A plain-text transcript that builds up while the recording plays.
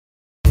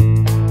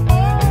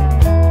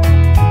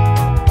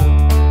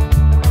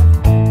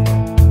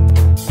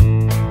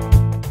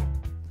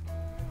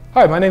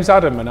Hi, my name's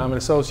Adam and I'm an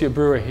associate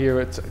brewer here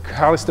at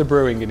Cask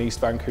Brewing in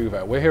East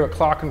Vancouver. We're here at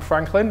Clark and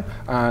Franklin,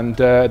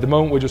 and at the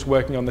moment we're just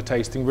working on the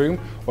tasting room.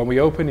 When we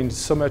open in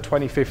summer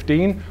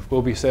 2015,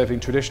 we'll be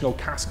serving traditional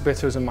cask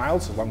bitters and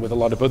milds along with a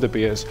lot of other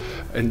beers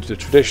in the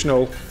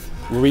traditional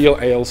real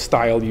ale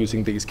style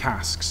using these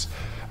casks.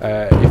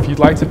 If you'd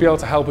like to be able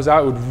to help us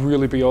out, it would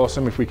really be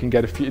awesome if we can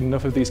get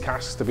enough of these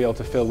casks to be able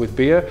to fill with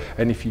beer,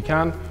 and if you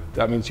can,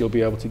 that means you'll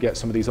be able to get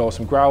some of these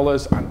awesome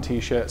growlers and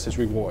t-shirts as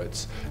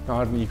rewards.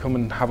 Now you come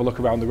and have a look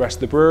around the rest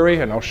of the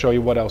brewery and I'll show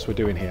you what else we're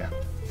doing here.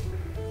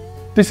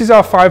 This is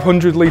our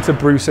 500 litre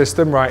brew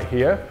system right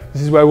here.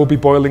 This is where we'll be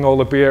boiling all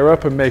the beer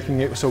up and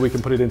making it so we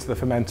can put it into the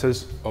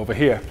fermenters over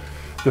here.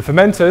 The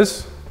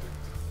fermenters,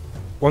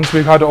 once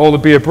we've had all the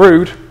beer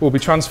brewed, we'll be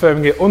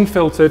transferring it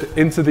unfiltered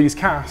into these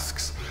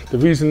casks. The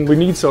reason we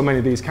need so many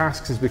of these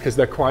casks is because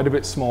they're quite a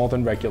bit smaller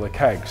than regular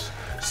kegs.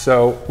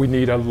 So we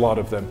need a lot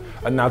of them,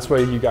 and that's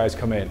where you guys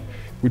come in.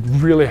 We'd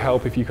really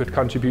help if you could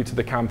contribute to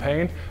the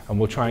campaign, and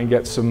we'll try and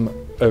get some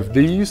of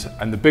these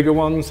and the bigger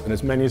ones and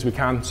as many as we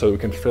can so we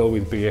can fill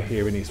with beer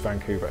here in East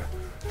Vancouver.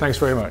 Thanks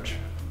very much.